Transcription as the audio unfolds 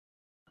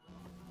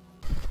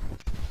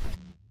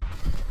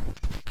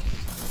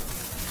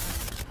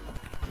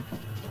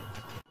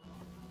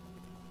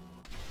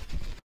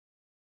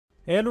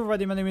Hey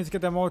everybody, my name is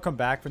Mikoshiba and welcome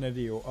back for another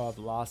video of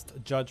Lost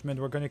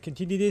Judgment. We're going to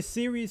continue this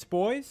series,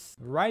 boys.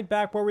 Right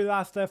back where we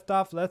last left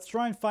off. Let's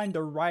try and find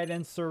the right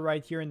answer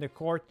right here in the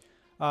court.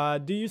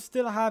 Do you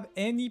still have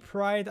any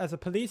pride as a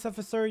police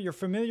officer? You're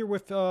familiar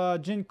with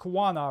Jin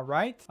Kuwana,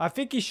 right? I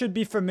think he should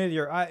be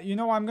familiar. You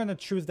know, I'm going to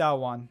choose that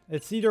one.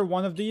 It's either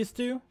one of these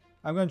two.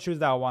 I'm going to choose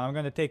that one. I'm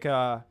going to take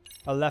a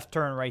left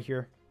turn right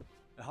here.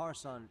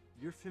 Ehara-san,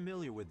 you're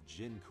familiar with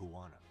Jin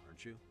Kuwana,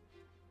 aren't you?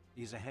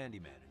 He's a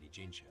handyman in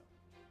Ijincho.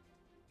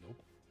 Nope,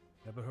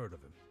 never heard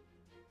of him.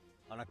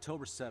 On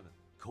October 7th,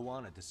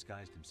 Kuwana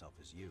disguised himself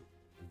as you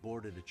and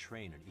boarded a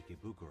train in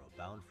Ikebukuro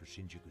bound for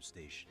Shinjuku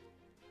Station.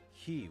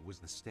 He was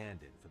the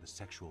stand-in for the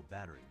sexual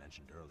battery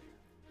mentioned earlier.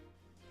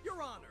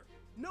 Your Honor,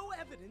 no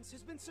evidence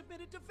has been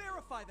submitted to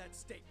verify that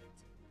statement.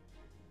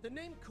 The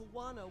name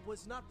Kuwana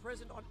was not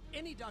present on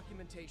any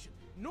documentation,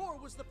 nor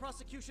was the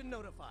prosecution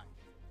notified.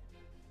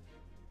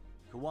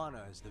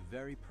 Kuwana is the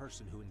very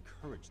person who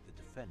encouraged the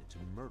defendant to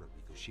murder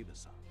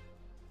Mikoshiba-san.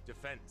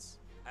 Defense.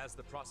 As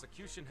the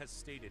prosecution has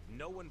stated,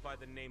 no one by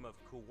the name of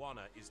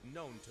Kuwana is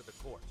known to the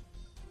court.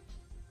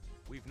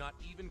 We've not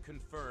even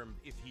confirmed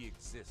if he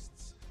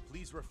exists.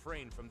 Please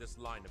refrain from this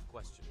line of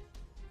questioning.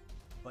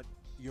 But,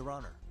 Your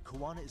Honor,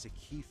 Kuwana is a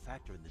key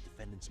factor in the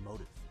defendant's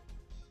motive.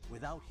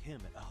 Without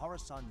him,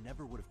 Ehara-san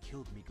never would have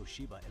killed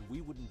Mikoshiba and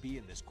we wouldn't be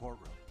in this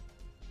courtroom.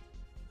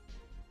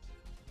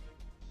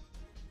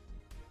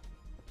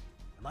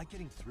 Am I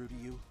getting through to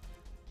you?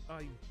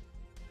 I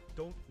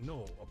don't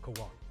know a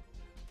Kawan.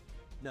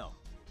 No,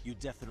 you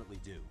definitely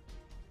do.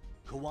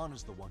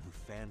 Kawana's the one who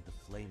fanned the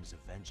flames of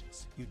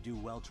vengeance. You do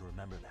well to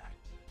remember that.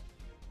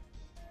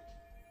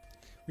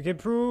 We can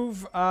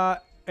prove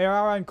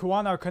Ehara and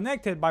Kuwana are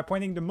connected by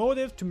pointing the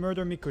motive to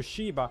murder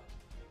Mikoshiba.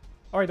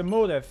 Alright, the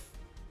motive.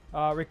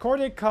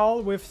 Recorded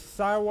call with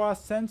Sawa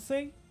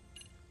Sensei.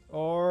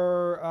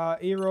 Or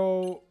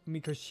Hiro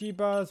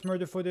Mikoshiba's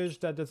murder footage.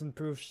 That doesn't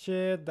prove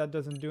shit. That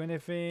doesn't do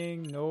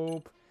anything.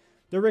 Nope.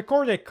 The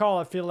recorded call,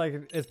 I feel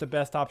like, is the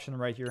best option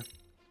right here.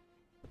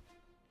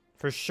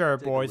 For sure,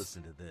 Take boys. a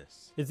listen to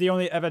this. It's the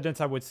only evidence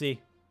I would see.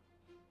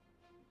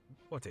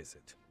 What is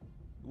it?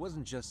 It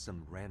wasn't just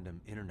some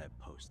random internet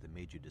post that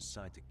made you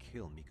decide to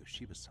kill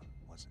Mikoshiba-san,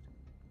 was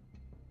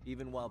it?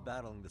 Even while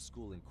battling the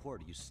school in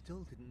court, you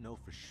still didn't know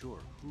for sure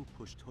who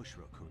pushed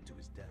Toshiro-kun to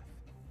his death.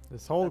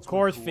 This whole That's when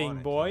court Kuwana thing,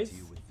 came boys. to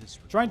you with this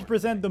Trying to report.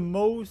 present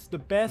the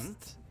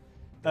best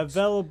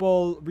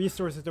available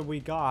resources that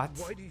we got.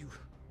 Why do you...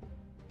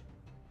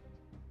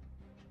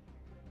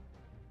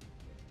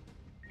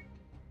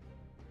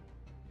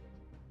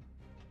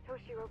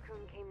 Toshiro-kun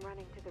came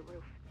running to the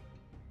roof.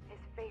 His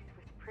face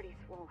was pretty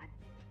swollen.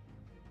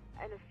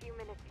 And a few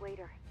minutes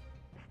later,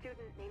 a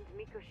student named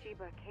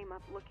Mikoshiba came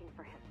up looking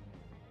for him.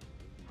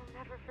 I'll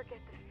never forget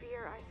the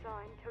fear I saw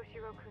in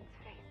Toshiro-kun's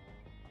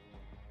face.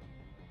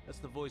 That's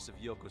the voice of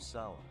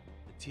Yokosawa,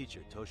 the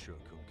teacher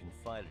Toshiro-kun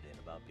confided in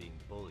about being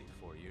bullied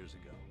 4 years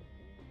ago.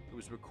 It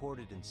was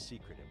recorded in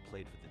secret and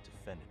played for the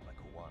defendant by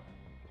Kuwana.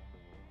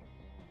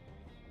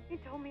 He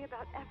told me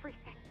about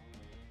everything.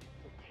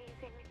 The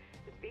teasing,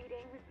 the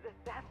beatings, the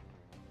theft.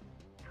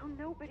 How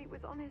nobody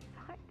was on his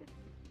side.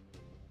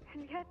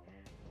 And yet,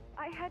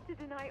 I had to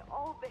deny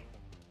all this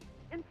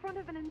in front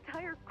of an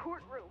entire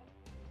courtroom.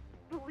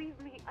 Believe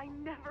me, I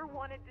never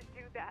wanted to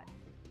do that.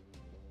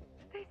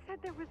 They said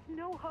there was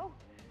no hope,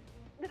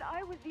 that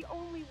I was the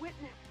only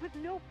witness with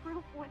no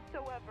proof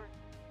whatsoever.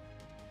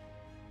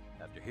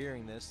 After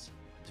hearing this,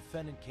 the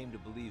defendant came to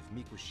believe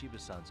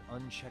Mikoshiba-san's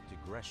unchecked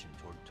aggression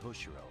toward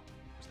Toshiro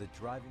was the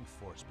driving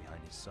force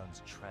behind his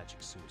son's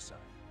tragic suicide.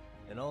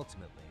 And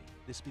ultimately,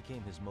 this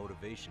became his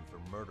motivation for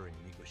murdering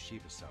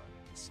Mikoshiba-san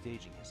and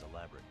staging his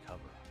elaborate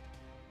cover-up.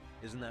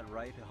 Isn't that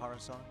right,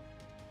 Ehara-san?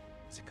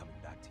 Is it coming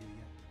back to you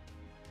yet?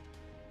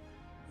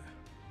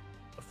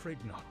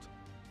 Afraid not.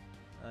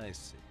 I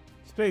see.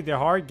 He's playing the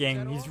hard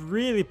game. He's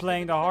really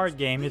playing the hard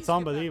game. It's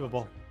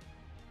unbelievable.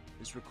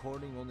 This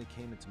recording only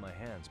came into my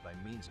hands by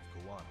means of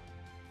Kuwana.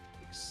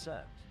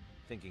 Except,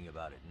 thinking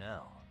about it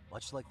now,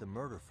 much like the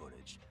murder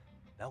footage,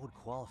 that would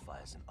qualify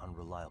as an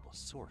unreliable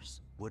source,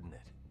 wouldn't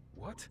it?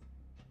 What?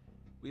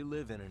 We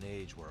live in an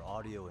age where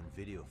audio and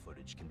video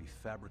footage can be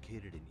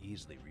fabricated and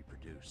easily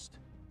reproduced.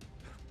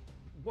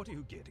 What are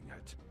you getting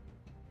at?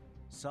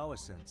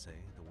 Sawa-sensei,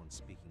 the one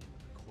speaking in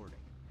the recording,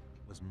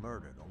 was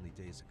murdered only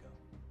days ago.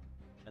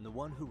 And the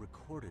one who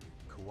recorded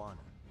it, Kuwana,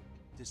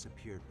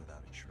 disappeared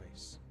without a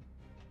trace.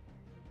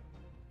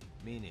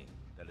 Meaning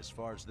that as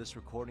far as this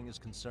recording is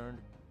concerned,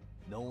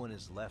 no one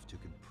is left who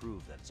can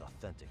prove that it's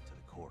authentic to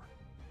the court.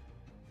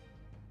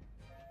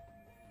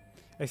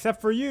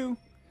 Except for you.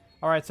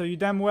 Alright, so you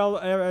damn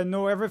well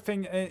know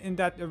everything in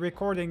that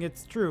recording.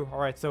 It's true.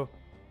 Alright, so...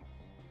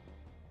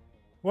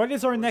 what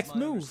is our next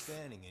move?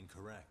 Understanding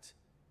incorrect?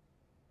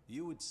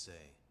 You would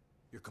say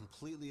you're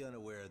completely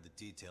unaware of the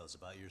details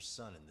about your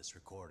son in this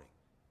recording.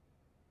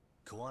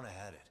 Kuwana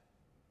had it.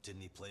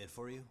 Didn't he play it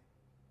for you?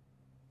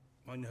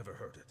 I never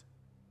heard it.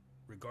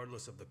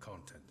 Regardless of the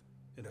content,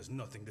 it has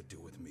nothing to do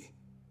with me.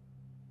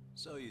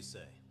 So you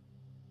say.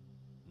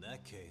 In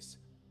that case,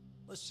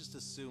 Let's just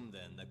assume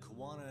then that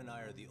Kawana and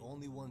I are the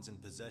only ones in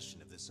possession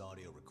of this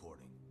audio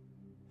recording.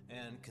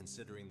 And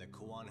considering that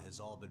Kawana has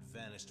all but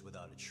vanished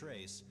without a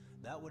trace,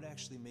 that would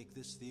actually make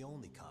this the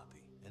only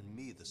copy, and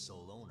me the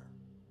sole owner.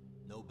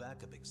 No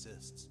backup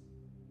exists.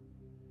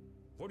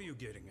 What are you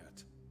getting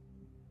at?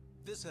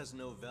 This has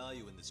no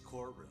value in this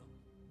courtroom,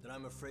 then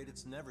I'm afraid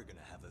it's never gonna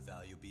have a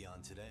value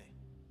beyond today.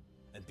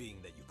 And being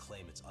that you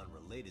claim it's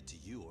unrelated to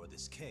you or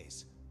this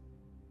case,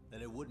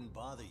 then it wouldn't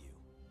bother you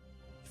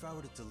if I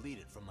were to delete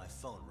it from my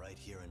phone right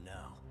here and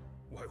now.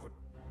 Why would...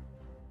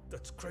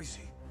 That's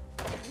crazy.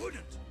 I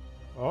wouldn't!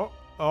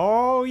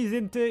 Oh, he's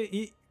into...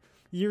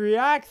 He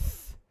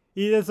reacts.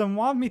 He doesn't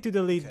want me to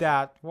delete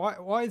that.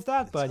 Why is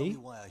that, buddy?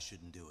 Tell me why I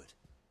shouldn't do it.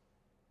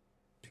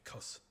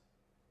 Because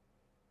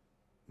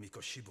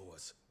Mikoshiba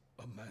was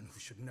a man who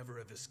should never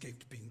have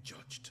escaped being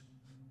judged.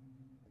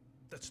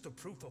 That's the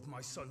proof of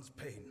my son's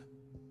pain.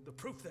 The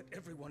proof that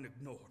everyone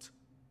ignored.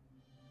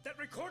 That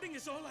recording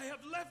is all I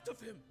have left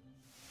of him.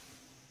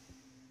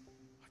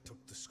 I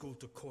took the school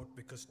to court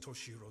because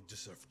Toshiro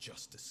deserved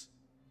justice.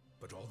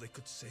 But all they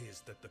could say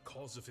is that the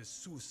cause of his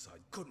suicide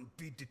couldn't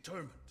be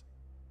determined.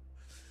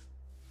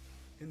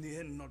 In the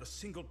end, not a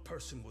single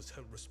person was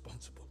held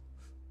responsible.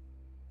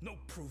 No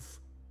proof,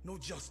 no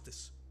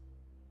justice.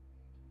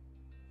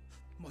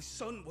 My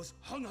son was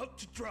hung out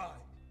to dry.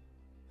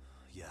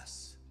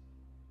 Yes.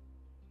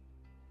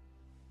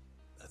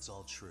 That's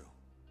all true.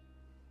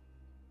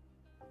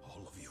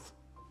 All of you.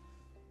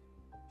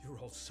 You're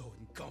all so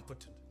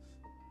incompetent.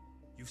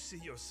 You see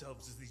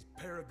yourselves as these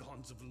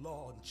paragons of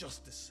law and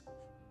justice.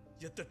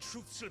 Yet the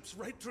truth slips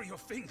right through your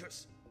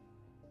fingers.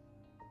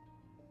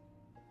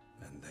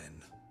 And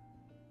then,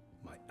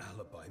 my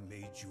alibi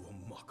made you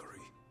a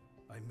mockery.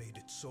 I made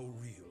it so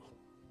real.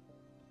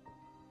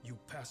 You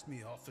passed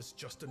me off as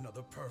just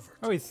another pervert.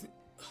 Oh, he's...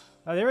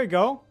 Oh, there we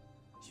go.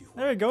 You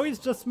There we go. He's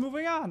just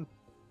moving on.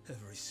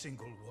 Every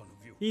single one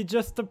of you. He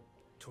just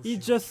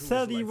Toshiro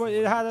said threw his he life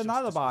away had when an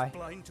justice alibi. was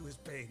blind to his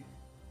pain.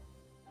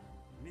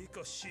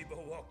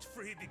 Mikoshiba walked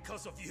free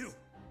because of you.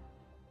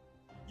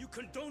 You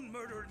condone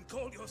murder and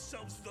call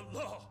yourselves the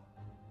law.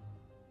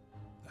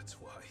 That's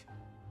why.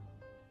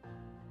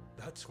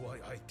 That's why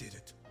I did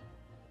it.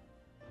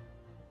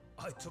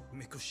 I took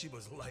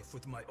Mikoshiba's life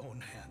with my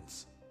own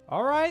hands.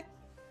 All right.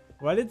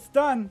 Well, it's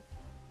done.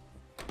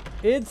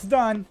 It's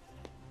done.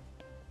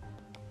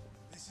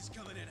 This is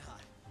coming in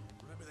hot.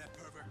 Remember that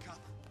pervert cop?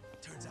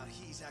 Turns out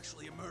he's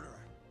actually a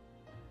murderer.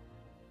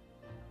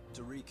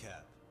 To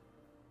recap,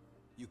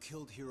 you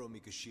killed Hiro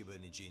Mikoshiba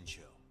in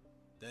Ijincho,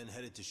 then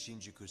headed to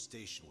Shinjuku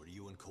Station where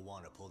you and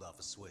Kawana pulled off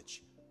a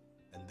switch,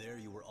 and there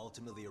you were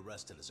ultimately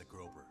arrested as a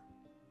groper.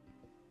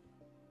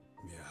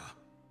 Yeah.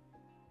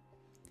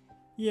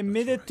 He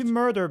admitted to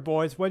murder,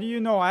 boys. What do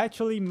you know? I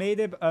actually made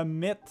him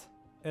admit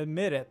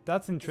it.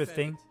 That's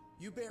interesting.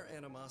 Defendant, you bear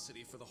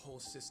animosity for the whole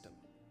system.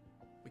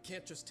 We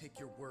can't just take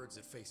your words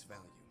at face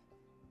value.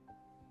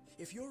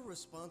 If you're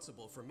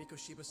responsible for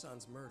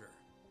Mikoshiba-san's murder,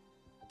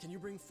 can you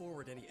bring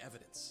forward any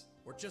evidence,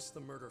 or just the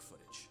murder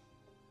footage?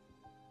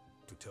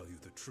 To tell you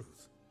the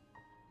truth,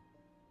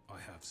 I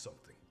have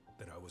something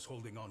that I was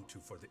holding on to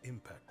for the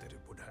impact that it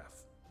would have.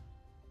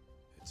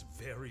 It's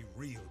very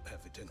real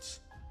evidence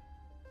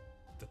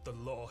that the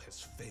law has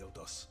failed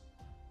us.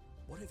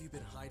 What have you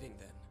been hiding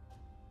then?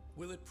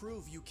 Will it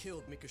prove you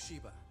killed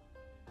Mikoshiba?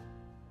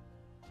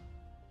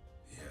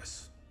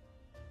 Yes.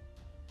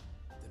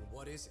 Then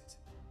what is it?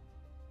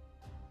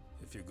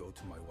 If you go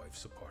to my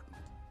wife's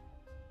apartment,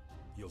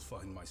 you'll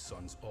find my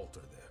son's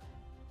altar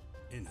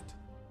there. In it,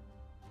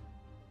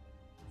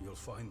 you'll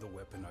find the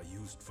weapon I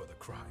used for the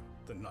crime,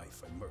 the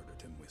knife I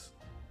murdered him with.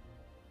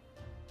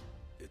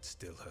 It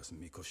still has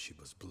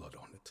Mikoshiba's blood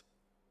on it.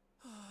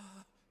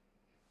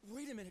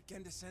 Wait a minute,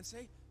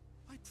 Genda-sensei.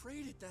 I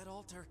prayed at that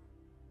altar.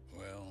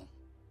 Well,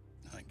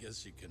 I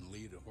guess you can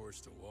lead a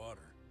horse to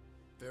water.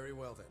 Very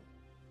well then.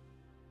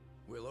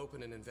 We'll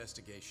open an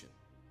investigation.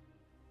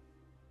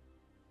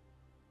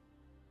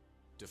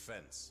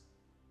 Defense.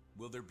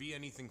 Will there be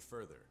anything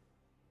further?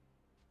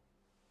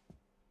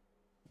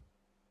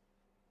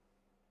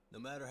 No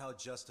matter how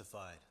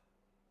justified,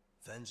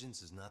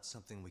 vengeance is not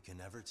something we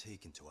can ever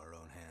take into our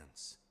own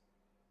hands.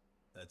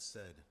 That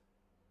said,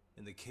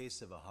 in the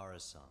case of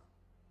Ehara-san,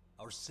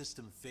 our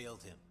system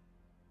failed him.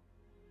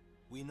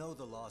 We know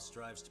the law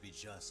strives to be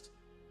just,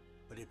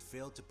 but it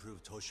failed to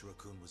prove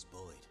Toshiro-kun was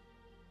bullied.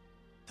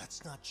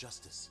 That's not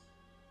justice.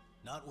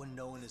 Not when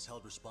no one is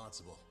held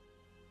responsible.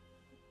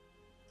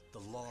 The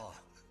law,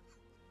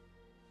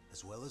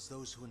 as well as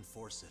those who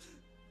enforce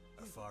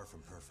it, are far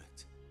from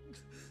perfect.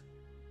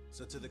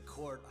 So to the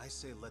court, I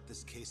say let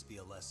this case be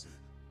a lesson.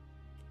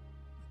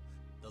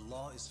 The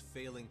law is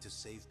failing to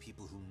save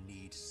people who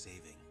need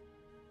saving.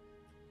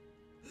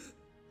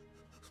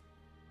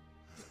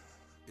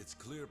 It's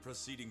clear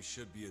proceedings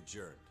should be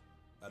adjourned.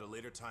 At a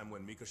later time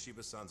when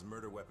Mikoshiba-san's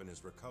murder weapon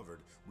is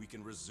recovered, we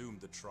can resume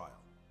the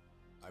trial.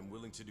 I'm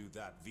willing to do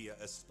that via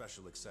a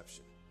special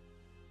exception.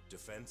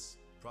 Defense,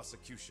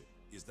 prosecution,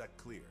 is that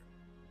clear?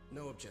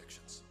 No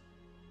objections.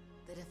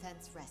 The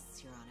defense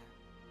rests, Your Honor.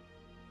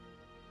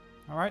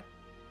 All right.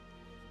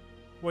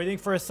 Waiting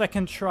for a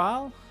second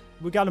trial.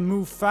 We gotta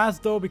move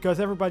fast though because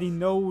everybody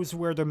knows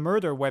where the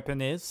murder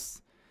weapon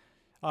is.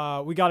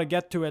 We gotta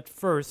get to it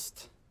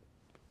first.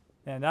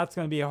 And that's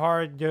gonna be a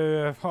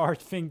hard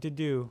thing to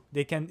do.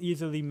 They can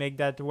easily make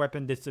that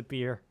weapon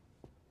disappear.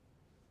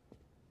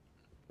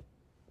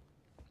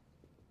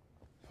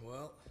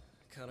 Well,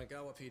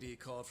 Kanagawa PD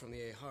called from the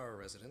Ehara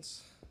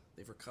residence.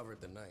 They've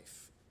recovered the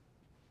knife.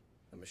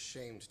 I'm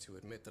ashamed to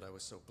admit that I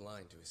was so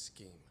blind to his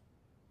scheme.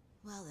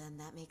 Well then,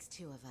 that makes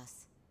two of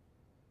us.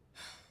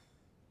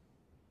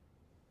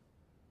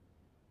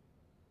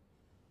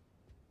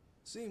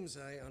 Seems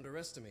I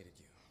underestimated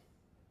you.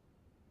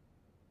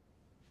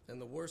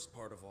 And the worst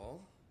part of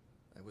all,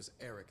 I was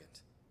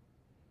arrogant.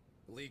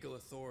 Legal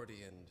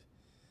authority and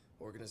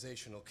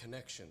organizational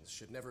connections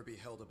should never be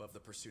held above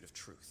the pursuit of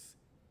truth.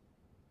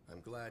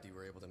 I'm glad you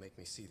were able to make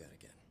me see that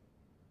again.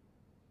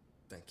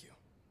 Thank you.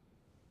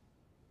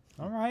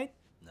 Alright.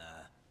 Nah.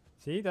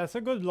 See, that's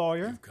a good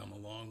lawyer. You've come a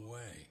long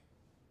way.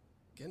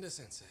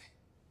 Genda-sensei.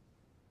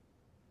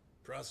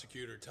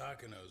 Prosecutor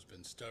Takano's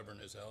been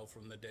stubborn as hell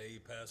from the day he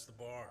passed the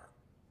bar.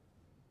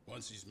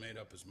 Once he's made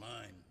up his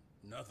mind,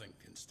 nothing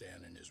can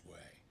stand in his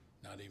way,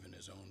 not even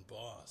his own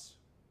boss.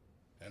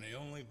 And he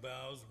only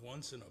bows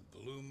once in a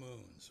blue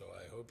moon, so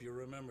I hope you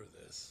remember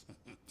this.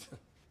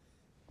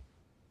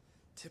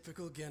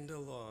 Typical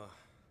Genda law.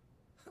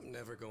 I'm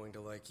never going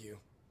to like you.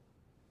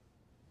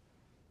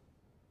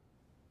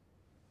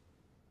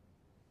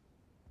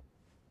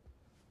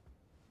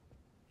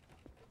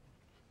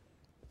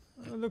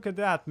 Oh, look at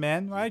that,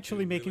 man. We're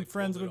actually making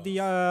friends with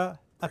the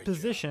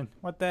opposition.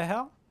 What the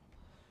hell?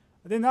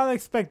 I did not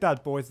expect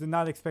that, boys. Did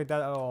not expect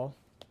that at all.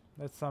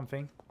 That's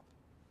something.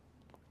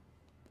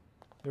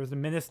 There's the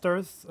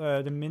ministers,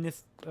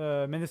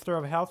 Minister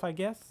of Health, I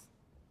guess.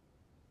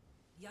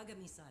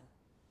 Yagami-san.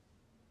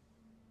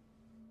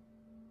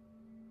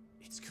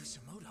 It's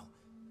Kusumoto.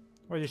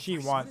 What does she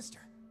Vice want? Minister.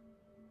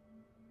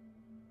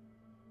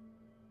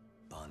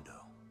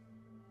 Bondo.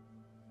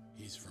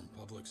 He's from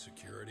public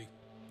security.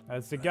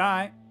 That's the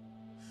guy.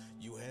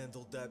 You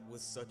handled that with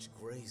such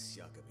grace,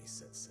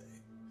 Yagami-sensei.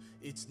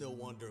 It's no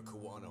wonder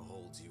Kuwana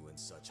holds you in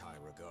such high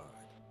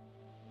regard.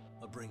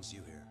 What brings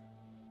you here?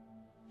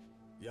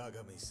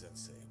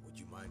 Yagami-sensei, would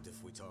you mind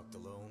if we talked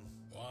alone?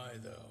 Why,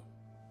 though?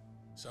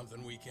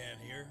 Something we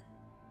can't hear?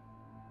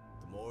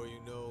 The more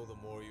you know, the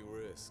more you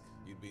risk.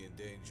 You'd be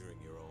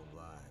endangering your own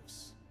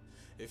lives.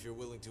 If you're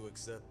willing to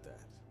accept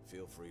that,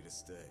 feel free to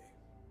stay.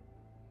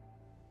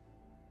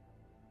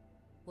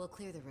 We'll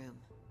clear the room.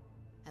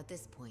 At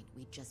this point,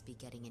 we'd just be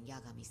getting in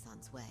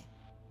Yagami-san's way.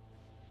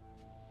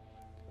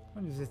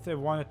 What does it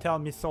want to tell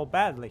me so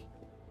badly?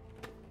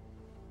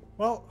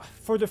 Well,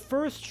 for the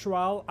first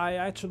trial, I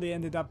actually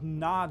ended up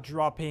not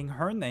dropping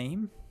her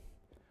name.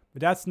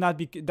 But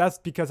that's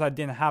because I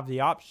didn't have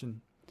the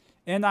option.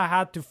 And I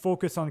had to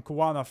focus on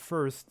Kuwana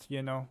first,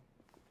 you know.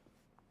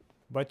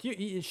 But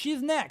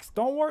she's next.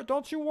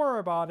 Don't you worry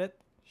about it.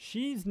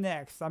 She's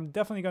next. I'm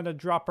definitely going to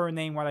drop her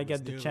name when I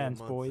get the chance,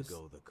 boys. It was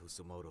nearly a month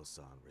ago that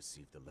Kusumoto-san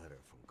received a letter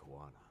from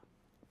Kuwana.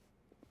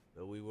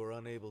 Though we were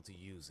unable to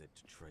use it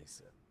to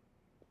trace him.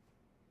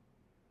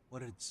 What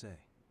did it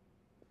say?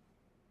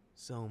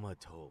 Soma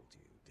told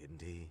you,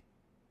 didn't he?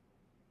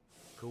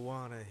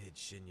 Kuwana hid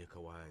Shinya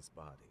Kawai's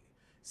body,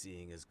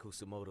 seeing as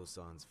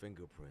Kusumoto-san's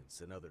fingerprints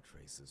and other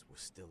traces were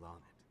still on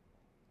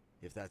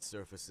it. If that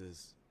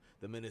surfaces,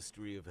 the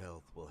Ministry of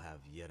Health will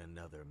have yet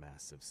another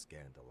massive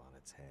scandal on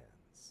its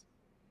hands.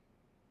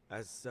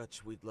 As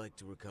such, we'd like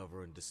to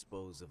recover and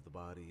dispose of the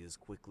body as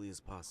quickly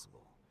as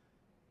possible.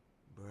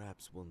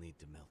 Perhaps we'll need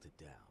to melt it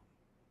down.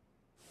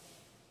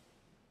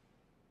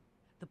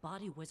 The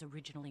body was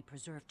originally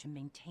preserved to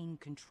maintain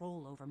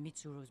control over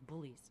Mitsuru's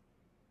bullies.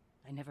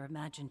 I never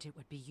imagined it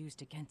would be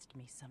used against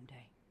me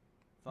someday.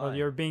 Well, Fine,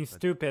 you're being but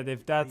stupid if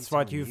why are that's you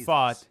what telling you me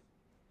thought. this?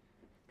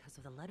 Because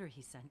of the letter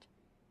he sent.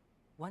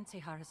 Once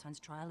Ehara-san's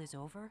trial is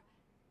over,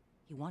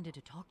 he wanted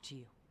to talk to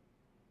you.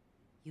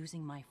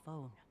 Using my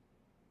phone.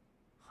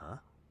 Huh?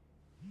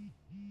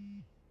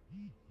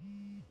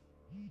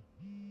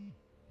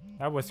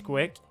 That was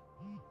quick.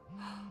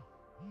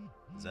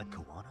 Is that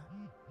Kuwana?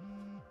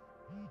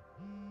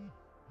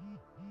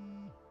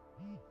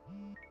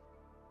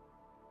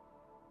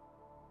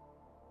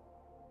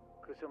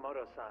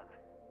 Kusumoto-san,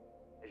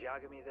 is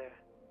Yagami there?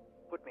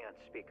 Put me on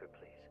speaker,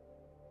 please.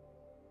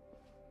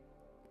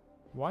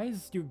 Why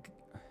is you...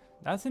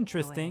 That's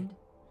interesting. ahead.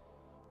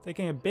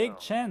 Taking a big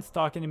chance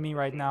talking to me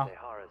right now.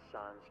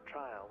 Ehara-san's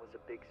trial was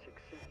a big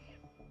success.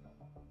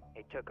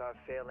 He took our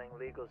failing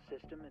legal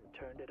system and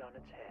turned it on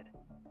its head.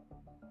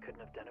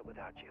 Couldn't have done it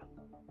without you.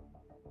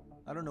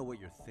 I don't know what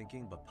you're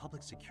thinking, but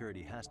public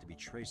security has to be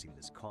tracing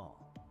this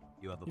call.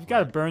 You have a You've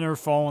got a plan? burner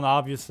phone,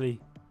 obviously.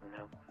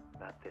 No,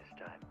 not this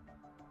time.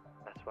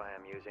 That's why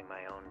I'm using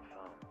my own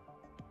phone.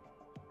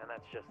 And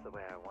that's just the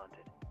way I want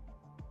it.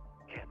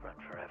 Can't run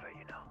forever,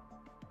 you know.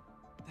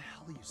 What the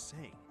hell are you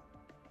saying?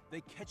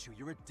 They catch you,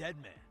 you're a dead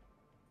man.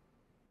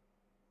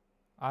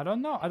 I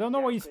don't know. I don't know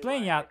what he's Exactly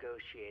playing why I'm at.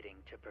 negotiating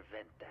to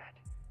prevent that.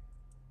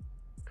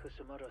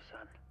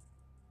 Kusumoto-san,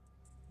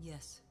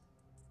 Yes.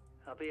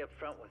 I'll be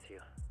upfront with you.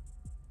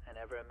 I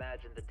never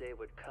imagined the day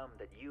would come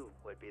that you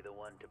would be the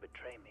one to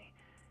betray me.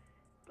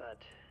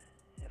 But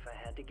if I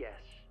had to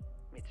guess,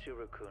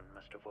 Mitsuru-kun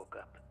must have woke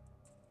up.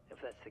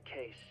 If that's the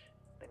case,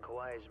 then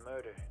Kawai's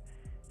murder,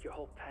 your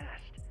whole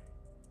past,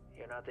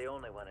 you're not the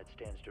only one it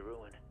stands to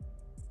ruin.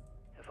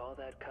 If all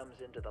that comes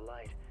into the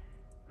light,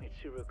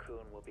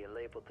 Mitsuru-kun will be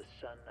labeled the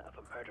son of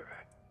a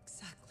murderer.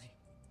 Exactly.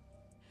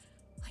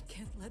 I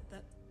can't let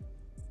that...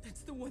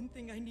 That's the one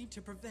thing I need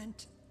to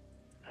prevent.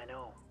 I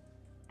know.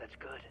 That's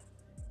good.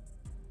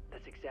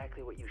 That's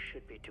exactly what you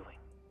should be doing.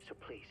 So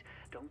please,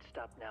 don't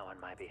stop now on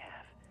my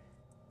behalf.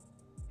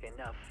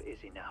 Enough is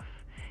enough.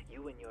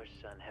 You and your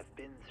son have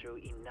been through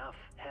enough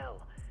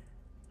hell.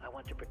 I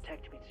want to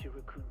protect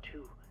Mitsuru-kun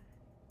too.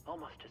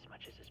 Almost as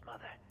much as his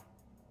mother.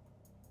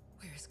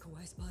 Where is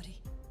Kawai's body?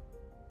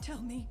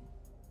 Tell me.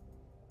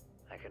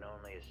 I can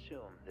only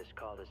assume this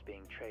call is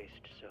being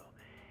traced, so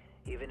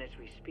even as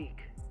we speak,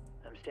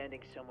 I'm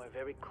standing somewhere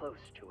very close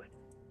to it.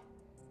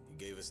 You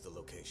gave us the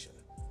location.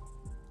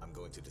 I'm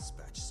going to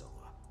dispatch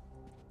Soma.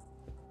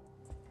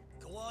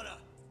 Kawana!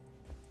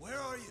 Where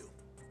are you?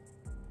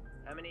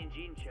 I'm in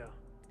Jincho.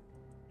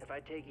 If I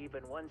take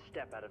even one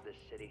step out of this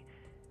city,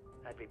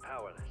 I'd be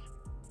powerless.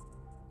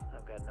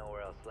 I've got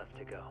nowhere else left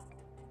to go.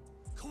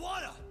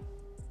 Kawana!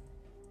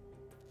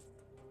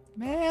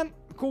 Man,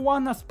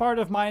 Kawana's part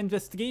of my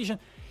investigation.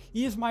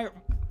 He's one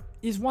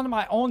of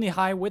my only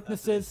high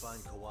witnesses.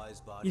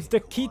 He's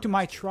the key to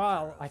my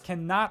trial. I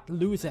cannot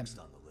lose him.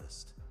 On the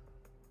list.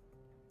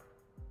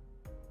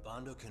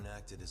 Bando can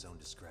act at his own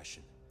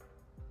discretion.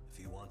 If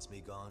he wants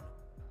me gone,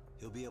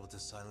 he'll be able to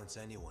silence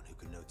anyone who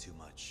could know too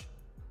much.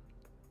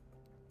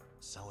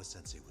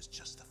 Sawa-sensei was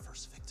just the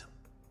first victim.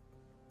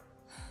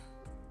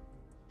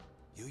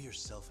 You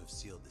yourself have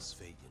sealed this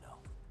fate, you know.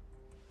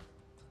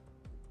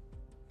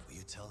 Will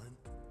you tell him?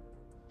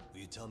 Will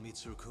you tell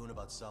Mitsuru-kun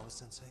about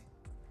Sawa-sensei?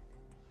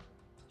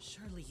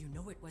 Surely you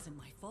know it wasn't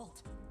my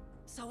fault.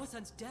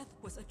 Sawa-san's death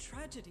was a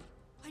tragedy.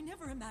 I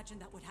never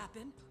imagined that would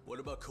happen. What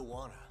about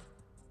Kawana?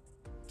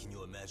 Can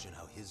you imagine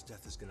how his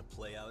death is gonna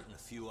play out in a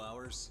few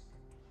hours?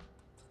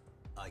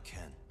 I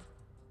can,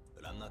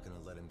 but I'm not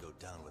gonna let him go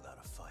down without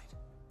a fight.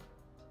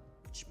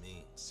 Which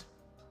means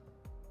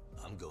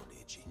I'm going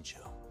to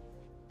Jincho.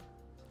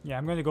 Yeah,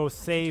 I'm gonna go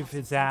save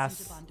his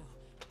ass.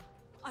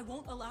 I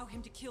won't allow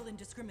him to kill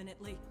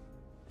indiscriminately.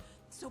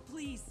 So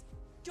please,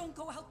 don't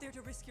go out there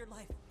to risk your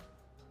life.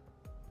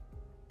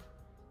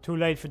 Too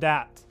late for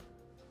that.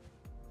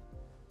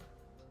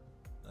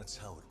 That's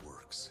how it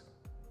works.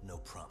 No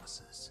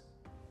promises.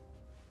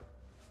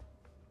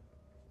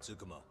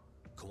 Tsukuma,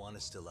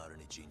 Kawana's still out in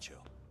Ijincho.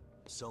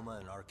 Soma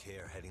and RK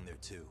are heading there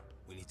too.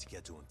 We need to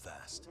get to him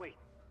fast. Wait,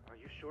 are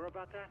you sure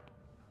about that?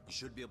 You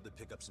should be able to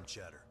pick up some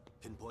chatter.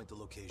 Pinpoint the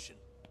location.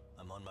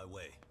 I'm on my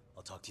way.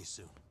 I'll talk to you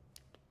soon.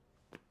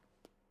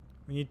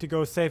 We need to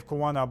go save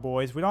Kawana,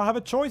 boys. We don't have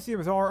a choice here.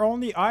 It's our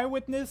only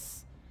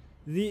eyewitness.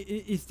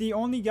 Is the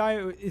only guy,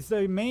 is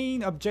the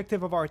main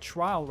objective of our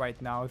trial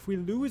right now. If we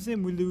lose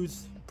him, we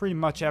lose pretty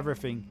much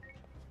everything.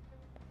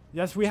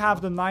 Yes, we have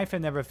the knife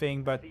and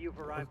everything, but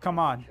come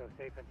on.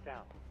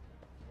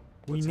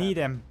 We need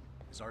him.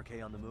 Is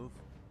RK on the move?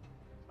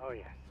 Oh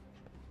yes.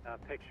 A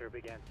picture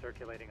began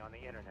circulating on the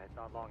internet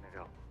not long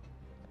ago.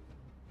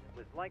 It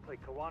was likely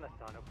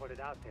Kawana-san who put it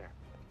out there.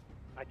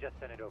 I just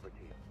sent it over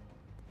to you.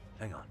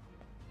 Hang on.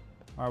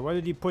 Alright, what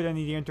did he put on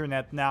the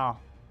internet now?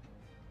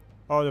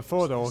 Oh, the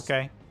photo,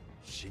 okay.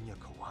 Shinya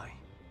Kawai?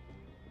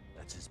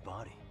 That's his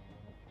body.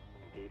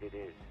 Indeed it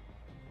is.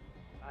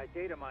 I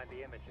data mined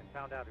the image and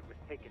found out it was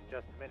taken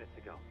just minutes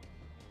ago.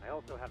 I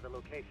also have the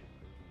location.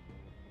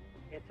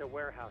 It's a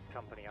warehouse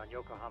company on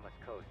Yokohama's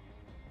coast.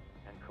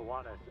 And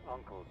Kawana's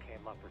uncle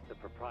came up as the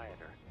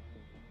proprietor.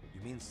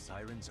 You mean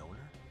Siren's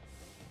owner?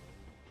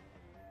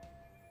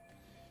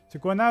 So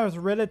Kawana's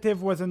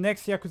relative was an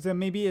ex-Yakuza.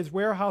 Maybe his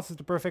warehouse is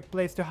the perfect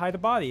place to hide a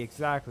body.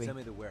 Exactly. Send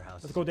me the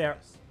warehouse. Let's go there.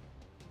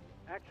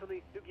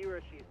 Actually,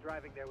 Sugirashi is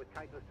driving there with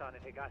Kaito-san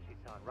and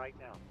Higashi-san right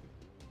now.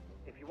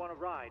 If you want to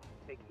ride,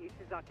 take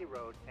Isizaki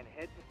Road and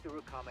head to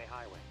Tsurukame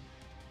Highway.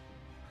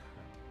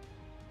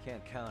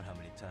 Can't count how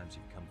many times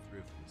you've come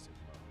through for me,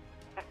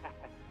 Sugimo.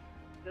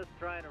 Just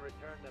trying to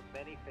return the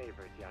many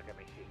favors,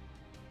 Yagamishi.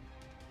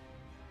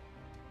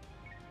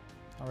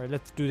 Alright,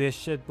 let's do this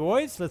shit,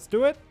 boys. Let's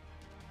do it.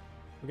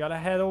 We gotta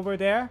head over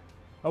there.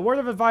 A word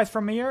of advice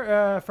from here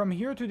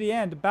to the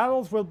end. The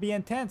battles will be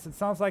intense. It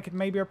sounds like it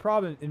may be a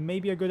problem. It may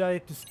be a good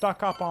idea to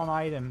stock up on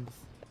items.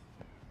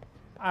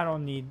 I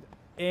don't need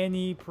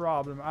any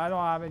problem. I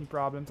don't have any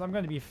problems. I'm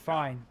gonna be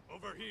fine.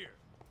 Over here.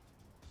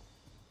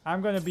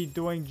 I'm gonna be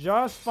doing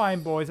just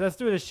fine, boys. Let's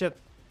do this shit.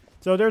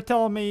 So they're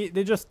telling me,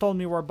 they just told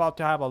me we're about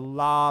to have a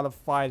lot of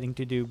fighting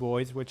to do,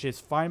 boys, which is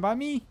fine by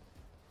me.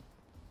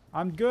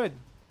 I'm good.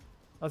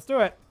 Let's do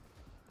it.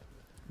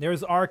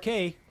 There's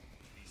RK.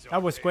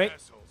 That was quick.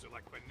 Assholes are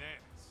like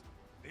bananas.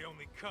 They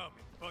only come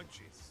in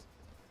bunches.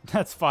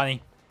 That's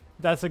funny.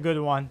 That's a good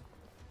one.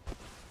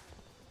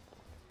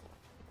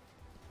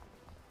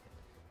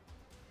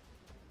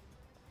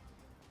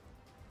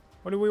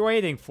 What are we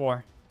waiting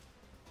for?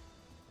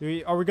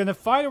 Are we gonna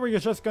fight or are we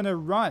just gonna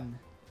run?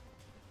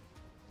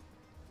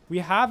 We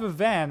have a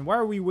van. Why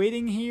are we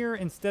waiting here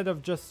instead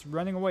of just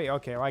running away?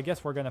 Okay, well, I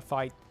guess we're gonna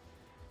fight.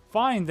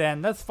 Fine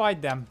then, let's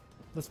fight them.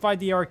 Let's fight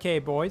the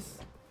arcade, boys.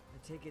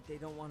 I take it they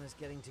don't want us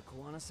getting to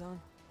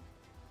Kuwana-san?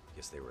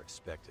 Guess they were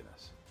expecting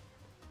us.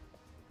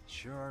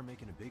 Sure are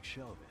making a big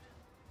show of it.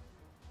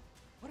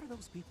 What are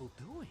those people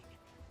doing?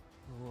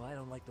 Oh, I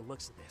don't like the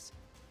looks of this.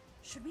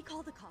 Should we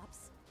call the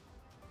cops?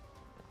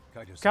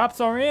 Cops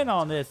are in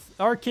on this.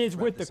 Arcade's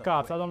with the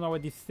cops. I don't know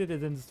what these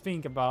citizens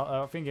think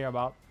about. Thinking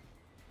about.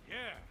 Yeah.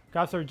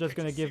 Cops are just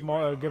gonna give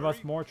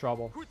us more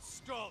trouble. Quit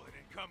stalling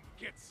and come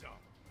get some.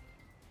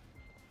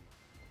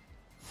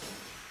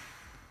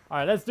 All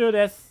right, let's do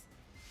this.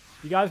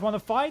 You guys want to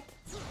fight?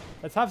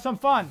 Let's have some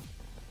fun.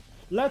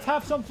 Let's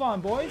have some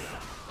fun, boys.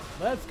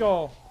 Let's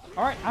go.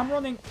 All right, I'm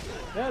running.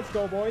 Let's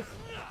go, boys.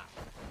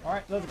 All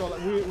right, let's go.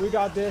 We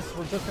got this.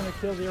 We're just gonna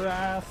kill your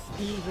ass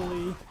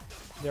easily.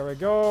 There we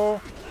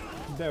go.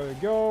 There we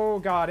go.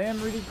 Got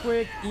him really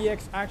quick.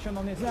 EX action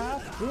on his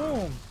ass.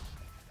 Boom.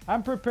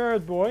 I'm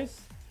prepared, boys.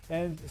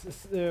 And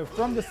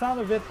from the sound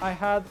of it,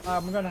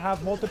 I'm gonna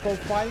have multiple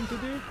fighting to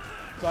do.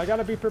 So I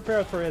gotta be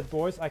prepared for it,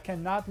 boys. I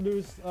cannot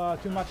lose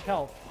too much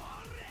health.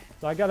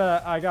 So I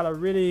gotta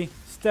really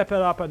step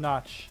it up a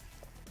notch.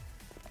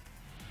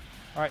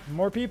 All right,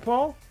 more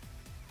people.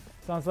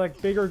 Sounds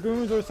like bigger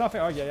goons or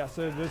something. Oh yeah.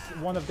 So there's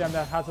one of them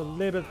that has a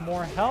little bit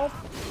more health.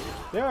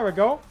 There we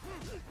go.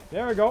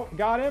 There we go.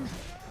 Got him.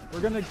 We're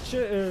gonna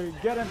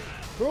get him.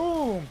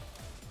 Boom.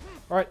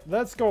 All right,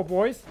 let's go,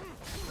 boys.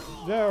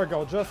 There we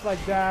go. Just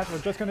like that. We're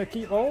just gonna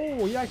keep.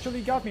 Oh, he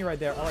actually got me right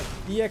there. All right,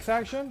 EX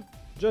action.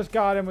 Just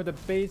got him with a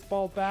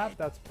baseball bat.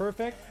 That's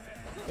perfect.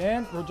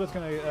 And we're just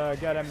gonna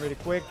get him really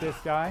quick. This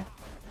guy.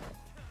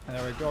 And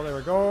there we go. There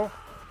we go.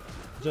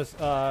 Just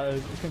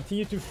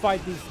continue to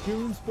fight these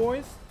goons,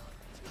 boys.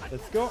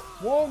 Let's go.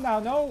 Whoa, now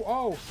no.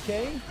 Oh,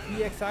 okay.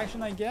 EX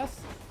action, I guess.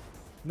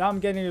 Now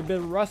I'm getting a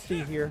bit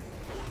rusty here.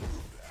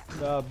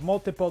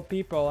 Multiple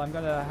people. I'm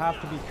gonna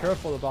have to be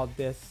careful about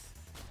this.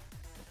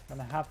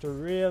 Gonna have to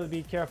really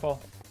be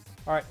careful.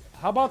 All right.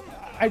 How about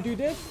I do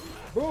this?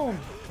 Boom.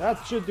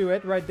 That should do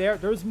it right there.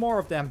 There's more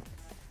of them.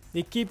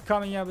 They keep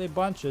coming up in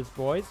bunches,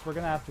 boys. We're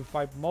gonna have to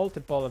fight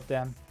multiple of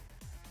them.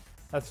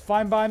 That's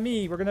fine by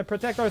me. We're gonna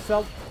protect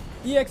ourselves.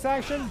 EX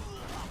action.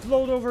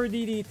 Float over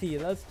DDT.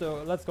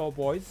 Let's go,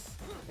 boys.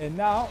 And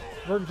now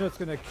we're just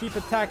gonna keep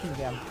attacking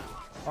them.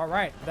 All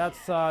right, that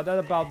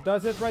about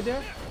does it right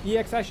there.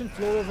 EX action,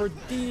 float over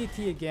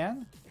DDT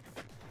again.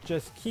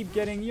 Just keep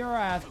getting your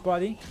ass,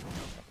 buddy.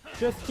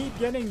 Just keep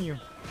getting you.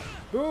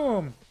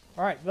 Boom.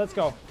 All right, let's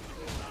go.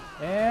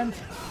 And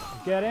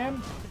get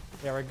him.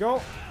 There we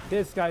go.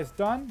 This guy's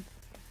done.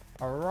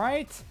 All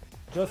right,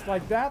 just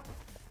like that.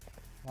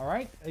 All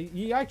right,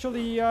 he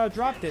actually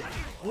dropped it.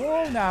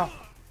 Whoa, now.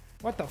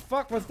 What the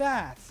fuck was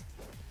that?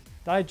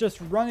 Did I just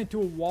run into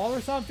a wall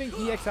or something?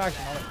 EX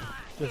action. All right.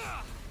 Just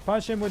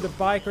punch him with the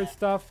bike or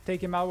stuff.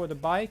 Take him out with the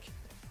bike.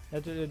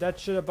 That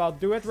should about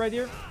do it right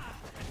here.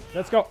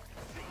 Let's go.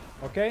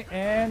 Okay,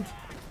 and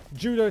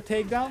judo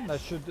takedown.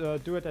 That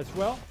should do it as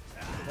well.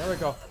 There we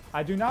go.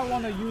 I do not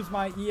want to use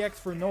my EX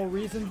for no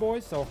reason,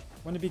 boys. So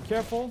want to be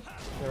careful.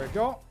 There we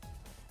go.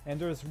 And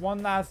there's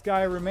one last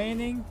guy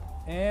remaining.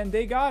 And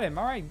they got him.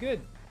 All right, good.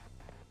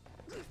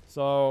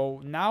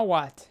 So now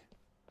what?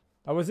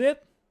 That was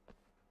it?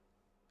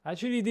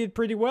 Actually did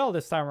pretty well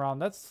this time around.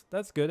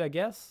 That's good, I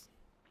guess.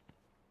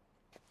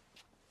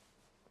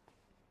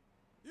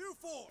 You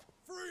four,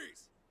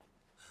 freeze!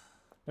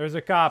 There's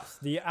the cops,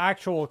 the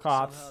actual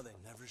cops. Somehow they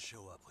never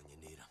show up when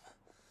you need them.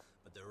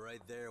 But they're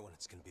right there when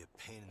it's gonna be a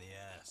pain in the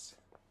ass.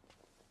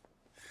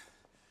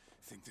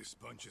 Think this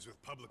bunch is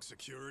with public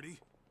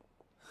security?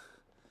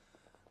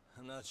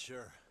 I'm not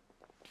sure.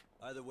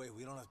 Either way,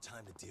 we don't have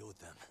time to deal with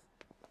them.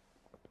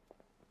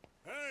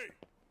 Hey!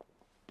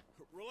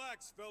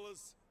 Relax,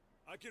 fellas.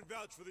 I can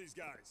vouch for these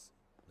guys.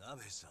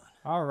 Nabe-san.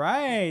 All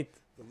right.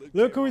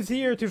 Look who's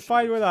here to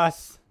fight with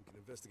us. We can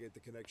investigate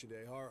the connection to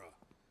Ehara.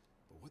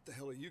 But what the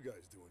hell are you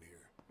guys doing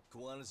here?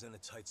 Kuwana's in a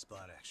tight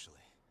spot, actually.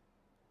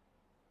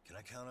 Can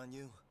I count on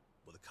you?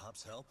 Will the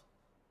cops help?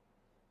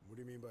 What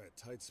do you mean by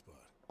a tight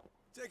spot?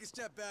 Take a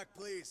step back,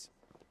 please.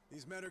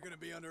 These men are gonna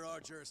be under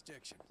our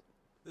jurisdiction.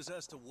 This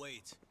has to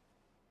wait.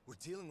 We're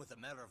dealing with a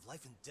matter of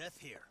life and death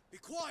here. Be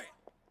quiet!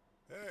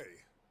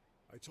 Hey,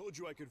 I told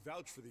you I could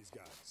vouch for these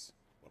guys.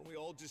 Why don't we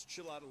all just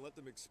chill out and let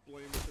them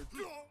explain what they're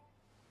doing?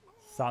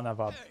 Son of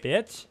a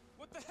bitch.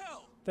 What the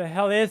hell? The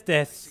hell is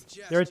this?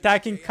 They're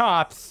attacking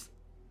cops.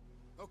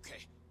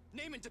 Okay,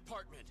 name and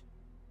department.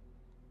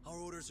 Our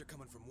orders are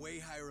coming from way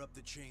higher up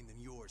the chain than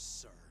yours,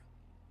 sir.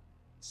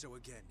 So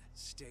again,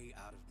 stay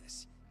out of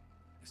this.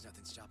 There's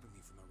nothing stopping me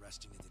from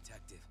arresting a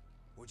detective.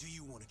 Or do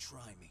you want to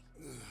try me?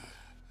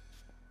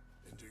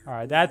 All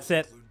right, that's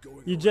it.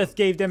 You just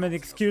gave them an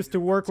excuse to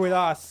work with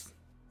us.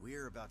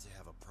 We're about to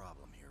have a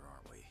problem here,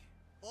 aren't we?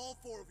 All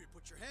four of you,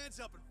 put your hands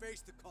up and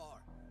face the car.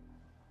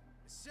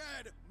 I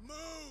said,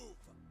 move!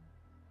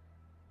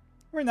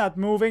 We're not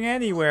moving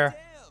anywhere.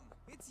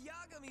 Damn, it's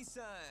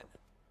Yagami-san.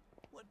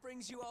 What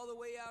brings you all the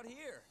way out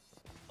here?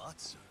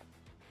 Matsu?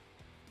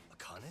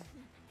 Akane?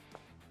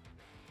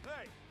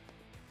 Hey!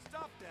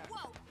 Stop that!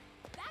 Whoa!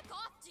 Back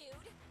off, dude!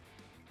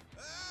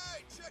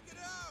 Hey! Check it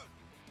out!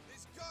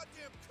 These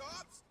goddamn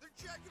cops! They're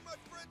checking my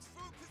friend's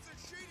food because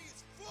they're shady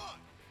as fuck!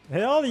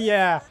 Hell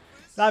yeah!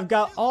 I've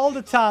got all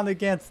the town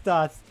against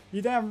us.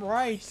 You damn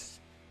right.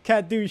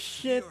 Can't do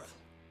shit.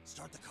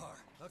 Start the car.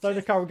 Start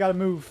the car, we gotta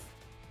move.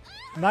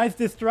 Nice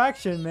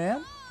distraction,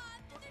 man.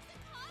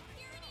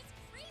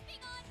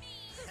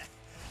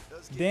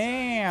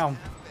 Damn.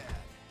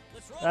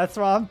 That's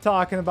what I'm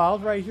talking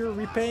about right here,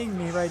 repaying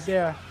me right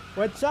there.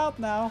 Watch out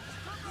now.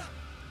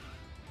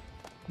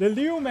 The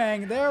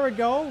Lumang, there we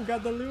go. We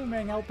got the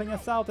Lumang helping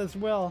us out as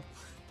well.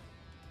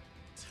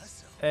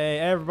 Hey,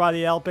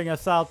 everybody helping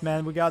us out,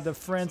 man. We got the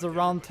friends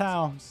around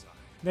town.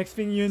 Next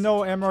thing you know,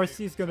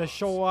 MRC is gonna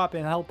show up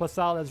and help us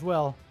out as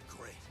well.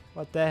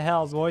 What the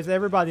hell, boys?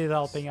 Everybody's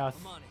helping us.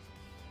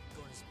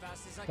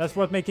 That's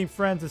what making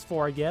friends is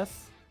for, I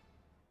guess.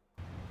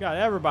 Got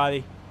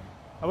everybody.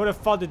 I would have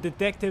thought the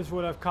detectives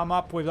would have come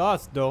up with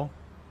us, though.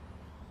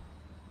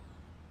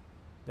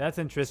 That's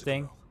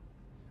interesting.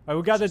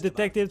 We got the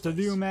detectives, the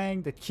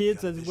Lumang, the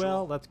kids as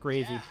well. That's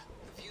crazy. Yeah,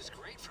 the view's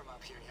great from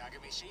up here,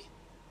 Yagamishi.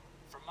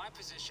 From my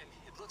position,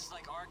 it looks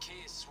like RK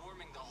is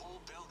swarming the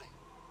whole building.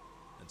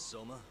 And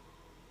Soma?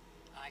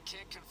 I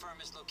can't confirm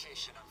his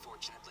location,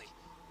 unfortunately.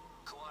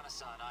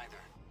 Kuwana-san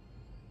either.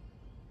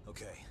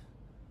 Okay.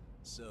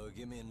 So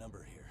give me a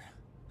number here.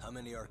 How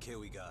many RK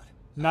we got?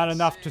 Not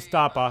enough to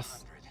stop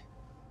us.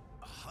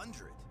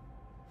 100?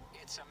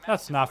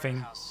 That's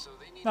nothing.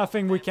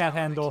 Nothing we can't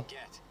handle.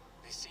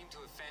 They seem to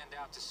have fanned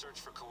out to search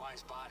for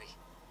Kawai's body.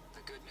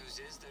 The good news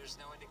is there's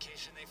no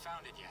indication they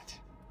found it yet.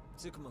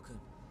 Tsukumo-kun,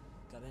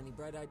 got any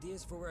bright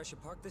ideas for where I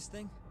should park this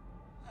thing?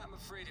 I'm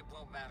afraid it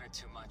won't matter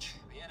too much.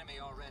 The enemy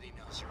already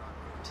knows you're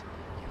en route.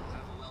 You'll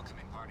have a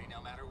welcoming party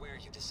no matter where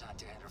you decide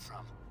to enter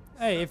from.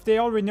 Hey, if they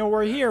already know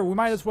we're here, we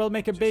might as well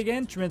make a big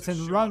entrance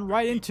and run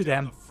right into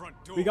them.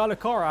 We got a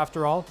car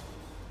after all.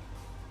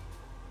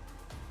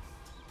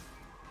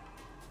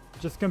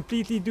 Just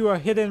completely do a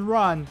hit and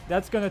run.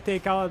 That's gonna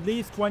take out at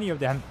least 20 of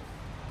them.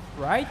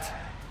 Right?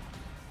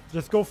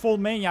 Just go full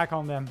maniac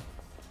on them.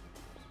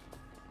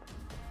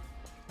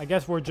 I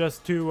guess we're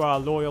just too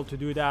loyal to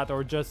do that,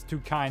 or just too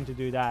kind to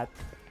do that.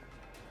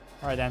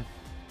 Alright then.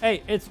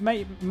 Hey, it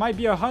might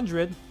be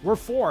 100. We're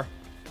 4.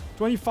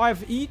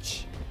 25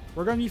 each.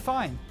 We're gonna be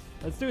fine.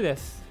 Let's do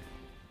this.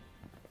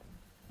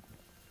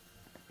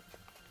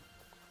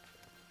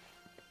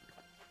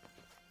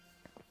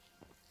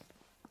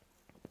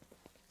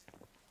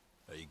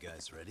 Are you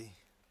guys ready?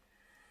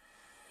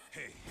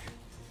 Hey,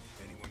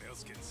 anyone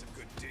else getting some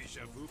good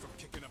deja vu from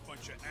kicking a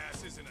bunch of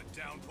asses in a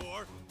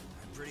downpour?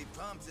 I'm pretty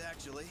pumped,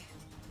 actually.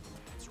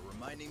 It's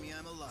reminding me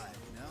I'm alive,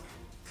 you know?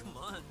 Come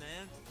on,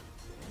 man.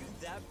 Are you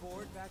that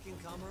bored back in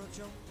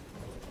Kamurocho?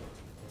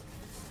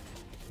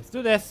 Let's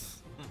do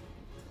this.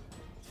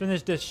 Let's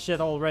finish this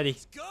shit already.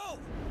 Let's go!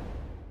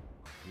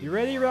 You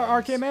ready,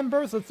 RK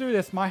members? Let's do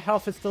this. My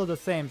health is still the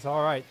same, so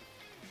alright.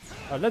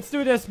 Let's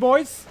do this,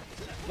 boys.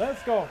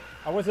 Let's go.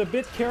 I was a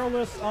bit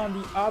careless on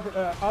the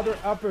other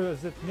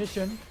opposite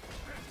mission,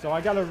 so I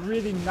gotta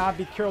really not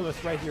be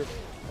careless right here.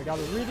 I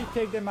gotta really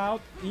take them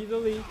out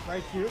easily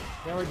right here.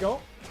 There we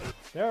go.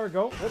 There we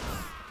go. Oops.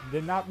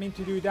 Did not mean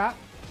to do that.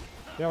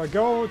 There we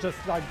go. Just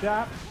like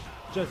that.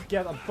 Just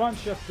get a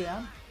bunch of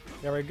them.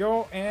 There we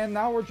go. And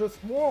now we're just...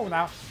 Whoa,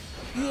 now.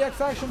 EX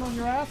action on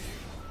your ass.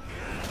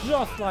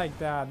 Just like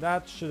that.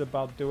 That should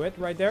about do it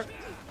right there.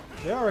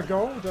 There we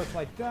go. Just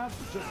like that.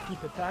 Just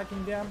keep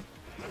attacking them.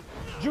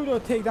 Judo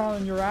takedown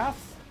on your ass.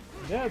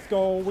 Let's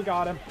go. We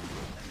got him.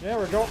 There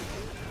we go.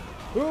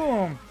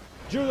 Boom.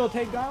 Judo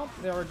takedown.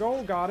 There we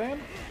go. Got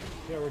him.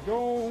 There we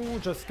go.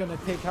 Just gonna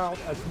take out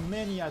as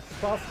many as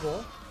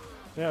possible.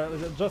 There,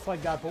 just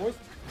like that, boys.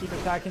 Keep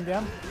attacking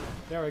them.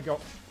 There we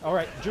go.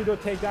 Alright. Judo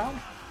takedown.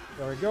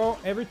 There we go.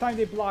 Every time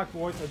they block,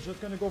 boys, I'm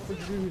just gonna go for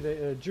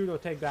judo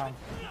takedown.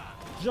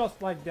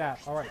 Just like that.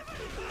 Alright.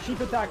 Keep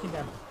attacking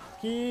them.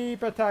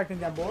 Keep attacking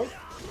them, boys.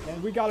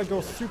 And we gotta go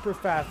super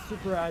fast,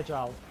 super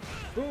agile.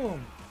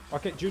 Boom.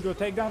 Okay, judo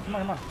takedown. Come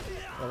on, come on.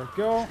 There we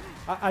go.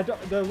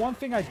 The one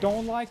thing I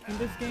don't like in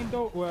this game,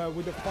 though,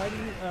 with the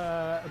fighting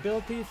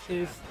abilities,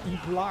 is he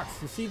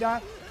blocks. You see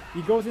that?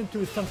 He goes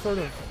into some sort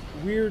of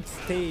weird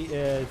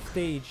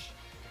stage.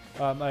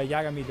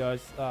 Yagami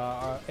does.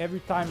 Every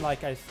time,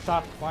 like, I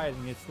stop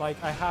fighting, it's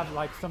like I have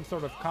like some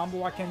sort of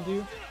combo I can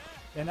do,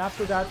 and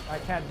after that, I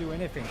can't do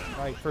anything.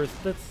 Like for a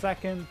split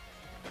second.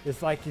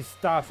 It's like he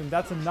stops, and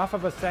that's enough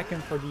of a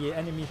second for the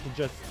enemy to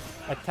just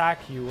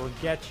attack you or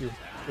get you.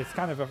 It's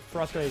kind of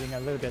frustrating a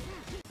little bit.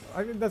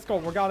 Let's go.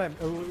 We got him.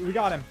 We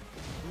got him.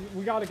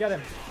 We gotta get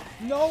him.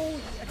 No!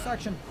 EX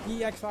action.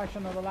 EX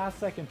action on the last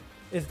second.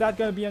 Is that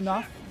gonna be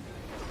enough?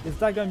 Is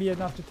that gonna be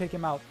enough to take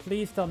him out?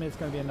 Please tell me it's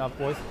gonna be enough,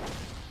 boys.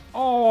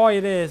 Oh,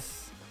 it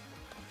is.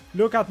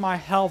 Look at my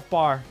health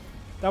bar.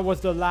 That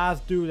was the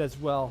last dude as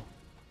well.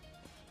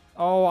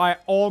 Oh, I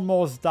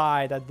almost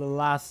died at the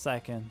last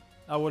second.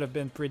 That would have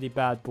been pretty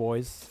bad,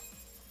 boys.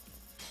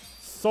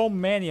 so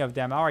many of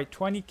them. All right,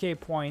 20k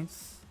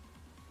points.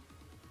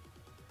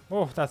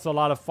 Oh, that's a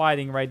lot of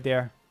fighting right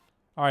there.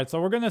 All right,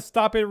 so we're going to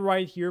stop it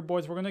right here,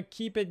 boys. We're going to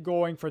keep it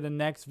going for the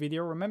next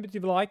video. Remember to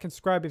like and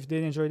subscribe if you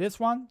did enjoy this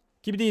one.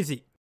 Keep it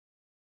easy.